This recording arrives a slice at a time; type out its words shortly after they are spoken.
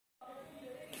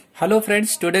Hello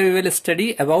friends, today we will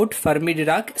study about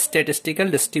Fermi-Dirac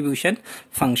statistical distribution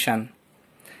function.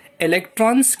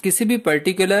 Electrons किसी भी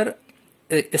particular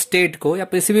state को या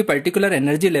किसी भी पर्टिकुलर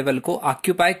एनर्जी लेवल को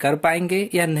ऑक्यूपाई कर पाएंगे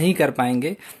या नहीं कर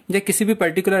पाएंगे, या किसी भी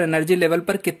पर्टिकुलर एनर्जी लेवल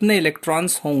पर कितने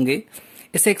इलेक्ट्रॉन्स होंगे,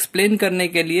 इसे एक्सप्लेन करने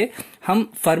के लिए हम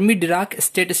फर्मी डिराक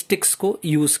स्टैटिस्टिक्स को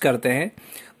यूज करते हैं।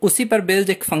 उसी पर बेस्ड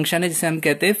एक फंक्शन है जिसे हम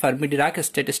कहते हैं Fermi Dirac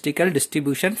statistical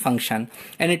distribution function,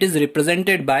 and it is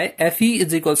represented by F E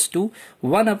is equals to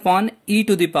 1 upon E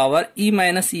to the power E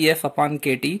minus E F upon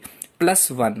के टी प्लस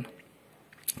 1।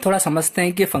 थोड़ा समझते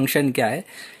हैं कि फंक्शन क्या है।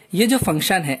 ये जो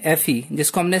फंक्शन है एफ ई,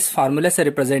 जिसको हमने इस फॉर्मूले से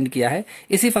रिप्रेजेंट किया है,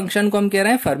 इसी फंक्शन को हम कह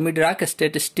रहे हैं Fermi Dirac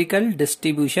statistical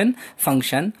distribution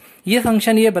function. ये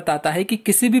फंक्शन ये बताता है कि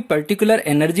किसी भी पर्टिकुलर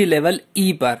एनर्जी लेवल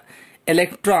ई पर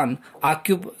इलेक्ट्रॉन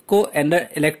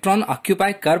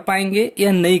ऑक्यूपाई कर पाएंगे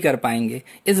या नहीं कर पाएंगे,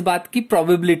 इस बात की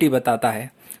प्रोबेबिलिटी बताता है।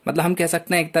 मतलब हम कह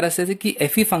सकते हैं एक तरह से कि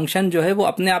एफई फंक्शन जो है वो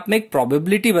अपने आप में एक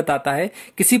प्रोबेबिलिटी बताता है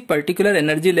किसी पर्टिकुलर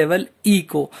एनर्जी लेवल ई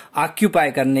को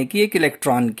ऑक्यूपाई करने की एक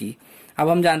इलेक्ट्रॉन की। अब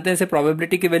हम जानते हैं इसे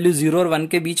प्रोबेबिलिटी की वैल्यू 0 और 1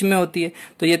 के बीच में होती है,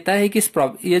 तो ये तय है कि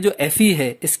ये जो एफई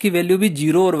है इसकी वैल्यू भी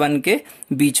 0 और 1 के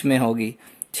बीच में होगी।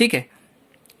 ठीक है,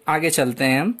 आगे चलते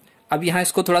हैं हम। अब यहाँ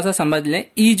इसको थोड़ा सा समझ लें।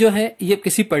 ई जो है ये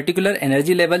किसी पर्टिकुलर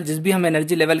एनर्जी लेवल, जिस भी हम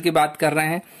एनर्जी लेवल की बात कर रहे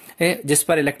हैं, जिस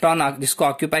पर इलेक्ट्रॉन जिसको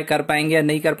ऑक्यूपाई कर पाएंगे या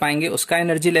नहीं कर पाएंगे, उसका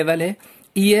एनर्जी लेवल है।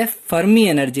 E F Fermi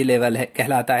energy level है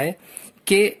कहलाता है।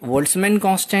 के बोल्ट्जमैन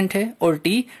कांस्टेंट है और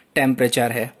टी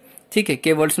टेम्परेचर है। ठीक है,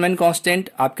 के बोल्ट्जमैन कांस्टेंट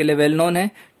आपके लिए वेल नोन है,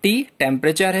 टी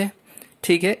टेम्परेचर है।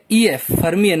 ठीक है, E F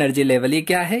Fermi energy level ये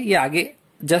क्या है, ये आगे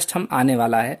जस्ट हम आने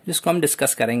वाला है जिसको हम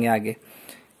डिस्कस करेंगे आगे।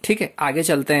 ठीक है, आगे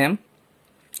चलते हैं हम।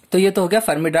 तो ये तो हो गया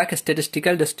Fermi Dirac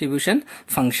statistical distribution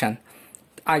function.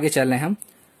 आगे चल रहे हैं हम।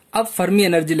 अब फर्मी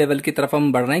एनर्जी लेवल की तरफ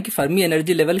हम बढ़ रहे हैं कि फर्मी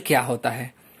एनर्जी लेवल क्या होता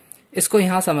है। इसको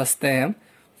यहां समझते हैं हम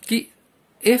कि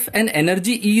if N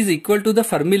energy E is equal to the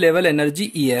Fermi level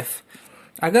energy E F,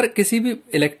 अगर किसी भी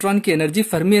इलेक्ट्रॉन की energy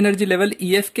Fermi energy level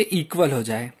E F के इक्वल हो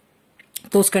जाए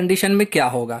तो उस कंडीशन में क्या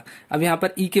होगा। अब यहां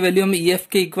पर ई की वैल्यू हम ई एफ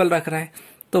के इक्वल रख रहे हैं,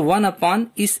 तो 1 अपॉन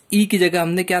इस ई की जगह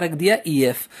हमने क्या रख दिया, ई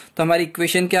एफ। तो हमारी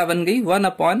इक्वेशन क्या बन गई, 1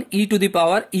 upon E to the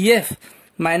power E F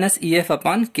minus E F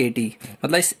upon के टी।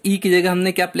 मतलब इस ई की जगह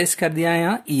हमने क्या प्लेस कर दिया है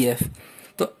यहाँ, ई एफ।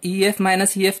 तो E F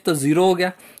minus E F तो 0 हो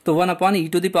गया, तो 1 upon E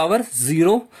to the power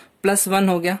 0 plus 1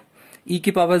 हो गया। ई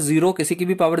की पावर 0, किसी की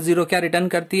भी पावर 0 क्या रिटर्न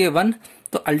करती है, 1।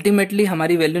 तो अल्टीमेटली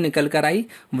हमारी वैल्यू निकल कर आई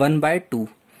 1/2।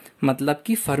 मतलब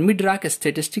कि Fermi Dirac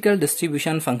statistical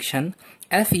distribution function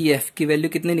F E F की वैल्यू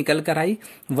कितनी निकल कर आई,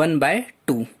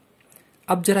 1/2।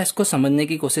 अब जरा इसको समझने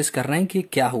की कोशिश कर रहे हैं कि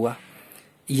क्या हुआ।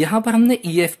 यहां पर हमने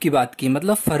ई एफ की बात की,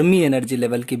 मतलब फर्मी एनर्जी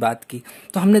लेवल की बात की,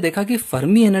 तो हमने देखा कि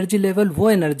फर्मी एनर्जी लेवल वो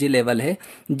एनर्जी लेवल है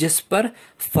जिस पर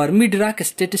Fermi Dirac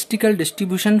statistical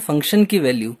distribution function की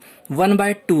वैल्यू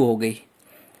 1/2 हो गई।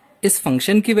 इस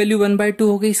फंक्शन की वैल्यू 1/2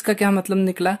 हो गई। इसका क्या मतलब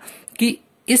निकला कि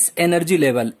इस energy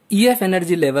level E F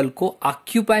energy level को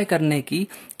ऑक्यूपाई करने की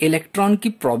इलेक्ट्रॉन की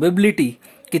प्रोबेबिलिटी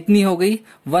कितनी हो गई,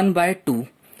 1/2।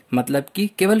 मतलब कि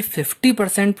केवल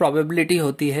 50% प्रोबेबिलिटी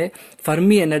होती है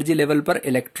फर्मी एनर्जी लेवल पर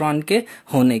इलेक्ट्रॉन के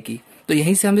होने की। तो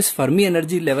यहीं से हम इस फर्मी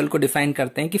एनर्जी लेवल को डिफाइन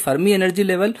करते हैं कि फर्मी एनर्जी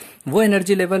लेवल वो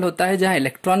एनर्जी लेवल होता है जहां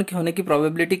इलेक्ट्रॉन के होने की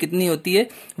प्रोबेबिलिटी कितनी होती है,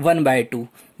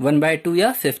 1/2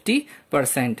 या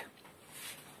 50%।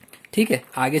 ठीक है,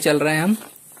 आगे चल रहे हैं हम।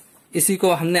 इसी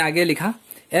को हमने आगे लिखा,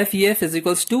 F E F is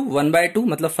equals to 1/2,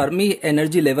 मतलब फर्मी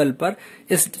एनर्जी लेवल पर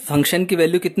इस फंक्शन की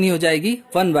वैल्यू कितनी हो जाएगी,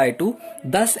 1/2।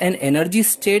 दस N energy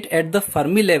state at the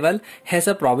Fermi level has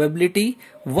a probability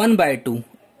 1/2,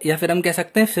 या फिर हम कह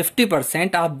सकते हैं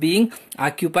 50% of being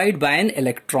occupied by an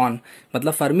electron.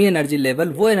 मतलब फर्मी एनर्जी लेवल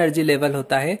वो एनर्जी लेवल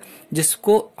होता है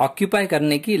जिसको ऑक्यूपाई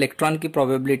करने की इलेक्ट्रॉन की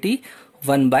प्रोबेबिलिटी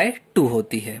 1/2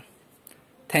 होती है।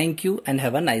 Thank you and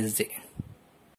have a nice day.